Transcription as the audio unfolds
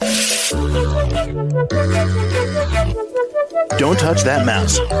Don't touch that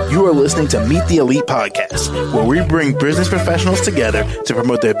mouse. You are listening to Meet the Elite Podcast, where we bring business professionals together to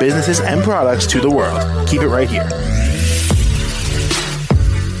promote their businesses and products to the world. Keep it right here.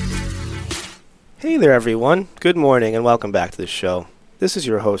 Hey there, everyone. Good morning and welcome back to the show. This is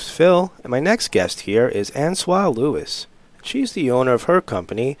your host, Phil, and my next guest here is Answa Lewis. She's the owner of her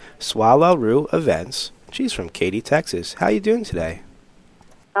company, Swallow Events. She's from Katy, Texas. How are you doing today?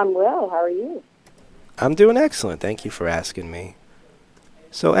 I'm well. How are you? I'm doing excellent. Thank you for asking me.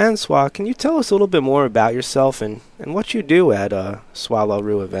 So, Answa, can you tell us a little bit more about yourself and what you do at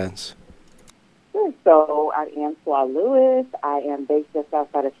Swallow Events? Sure. So, I'm Answa Lewis. I am based just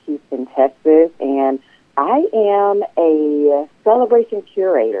outside of Houston, Texas, and I am a celebration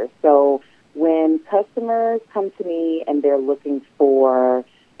curator. So, when customers come to me and they're looking for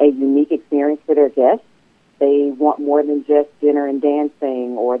a unique experience for their guests, they want more than just dinner and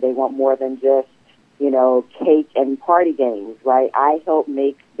dancing, or they want more than just cake and party games, right? I help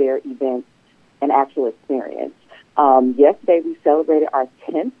make their events an actual experience. Yesterday we celebrated our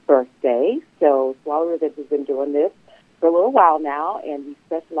 10th birthday, so Swallow Events has been doing this for a little while now, and we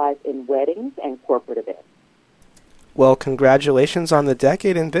specialize in weddings and corporate events. Well, congratulations on the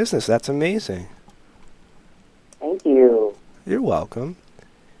decade in business. That's amazing. Thank you. You're welcome.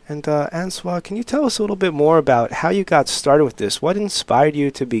 And Answa, can you tell us a little bit more about how you got started with this? What inspired you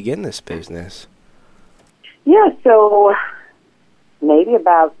to begin this business? Yeah, so maybe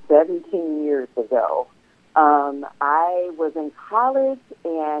about 17 years ago, I was in college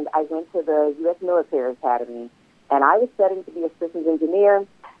and I went to the U.S. Military Academy, and I was studying to be a systems engineer,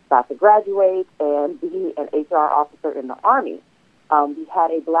 about to graduate and be an HR officer in the Army. We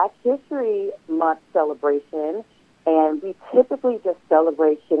had a Black History Month celebration, and we typically just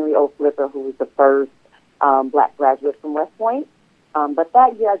celebrate Henry O. Flipper, who was the first Black graduate from West Point. But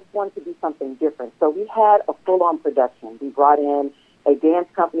that year, I just wanted to do something different. So we had a full-on production. We brought in a dance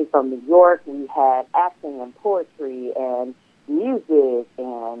company from New York. We had acting and poetry and music,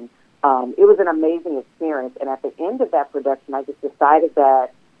 and it was an amazing experience. And at the end of that production, I just decided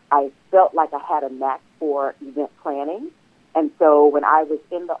that I felt like I had a knack for event planning. And so when I was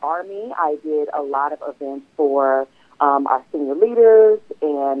in the Army, I did a lot of events for our senior leaders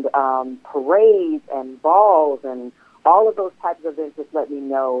and parades and balls, and all of those types of events just let me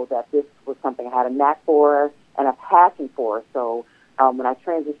know that this was something I had a knack for and a passion for. So when I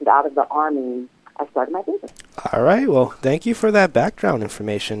transitioned out of the Army, I started my business. All right. Well, thank you for that background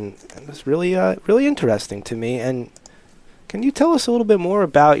information. It was really interesting to me. And can you tell us a little bit more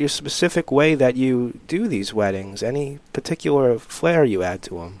about your specific way that you do these weddings? Any particular flair you add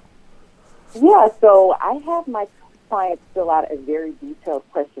to them? Yeah, so I have my clients fill out a very detailed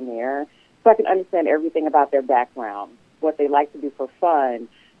questionnaire so I can understand everything about their background, what they like to do for fun,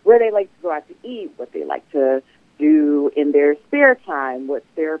 where they like to go out to eat, what they like to do in their spare time, what's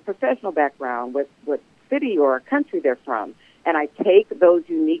their professional background, what city or country they're from. And I take those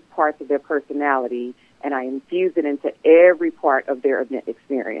unique parts of their personality and I infuse it into every part of their event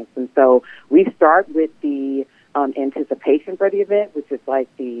experience. And so we start with the anticipation for the event, which is like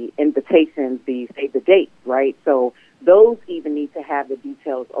the invitations, the save the date, right? So those even need to have the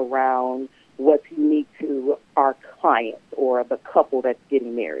details around what's unique to our clients or the couple that's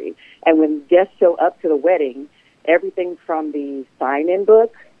getting married. And when guests show up to the wedding, everything from the sign-in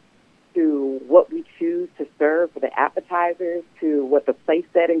book to what we choose to serve for the appetizers to what the place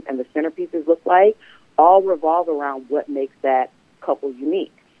settings and the centerpieces look like all revolve around what makes that couple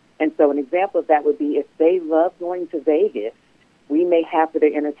unique. And so an example of that would be if they love going to Vegas, we may have for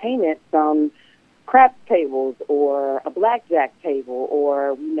their entertainment some craps tables or a blackjack table,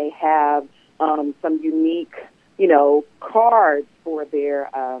 or we may have some unique, cards for their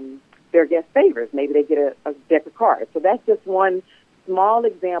guest favorites. Maybe they get a deck of cards. So that's just one small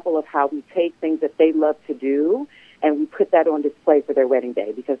example of how we take things that they love to do and we put that on display for their wedding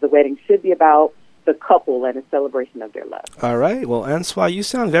day, because the wedding should be about the couple and a celebration of their love. All right. Well, Answa, you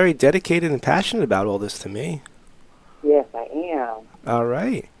sound very dedicated and passionate about all this to me. Yes, I am. All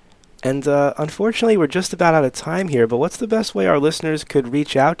right. And unfortunately, we're just about out of time here, but what's the best way our listeners could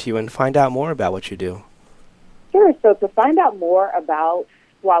reach out to you and find out more about what you do? Sure. So to find out more about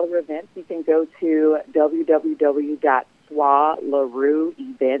Swallow Events, you can go to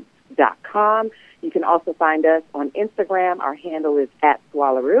www.swallow-events.com. You can also find us on Instagram. Our handle is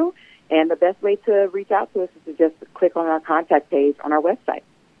 @Swallow. And the best way to reach out to us is to just click on our contact page on our website.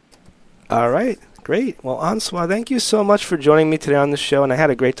 All right. Great. Well, Answa, thank you so much for joining me today on the show, and I had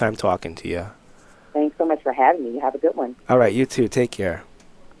a great time talking to you. Thanks so much for having me. You have a good one. All right. You too. Take care.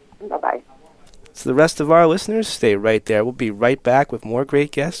 Bye-bye. So the rest of our listeners, stay right there. We'll be right back with more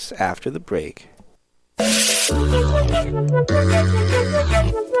great guests after the break.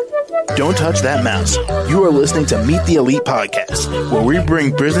 Don't touch that mouse. You are listening to Meet the Elite Podcast, where we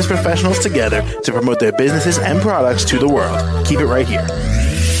bring business professionals together to promote their businesses and products to the world. Keep it right here.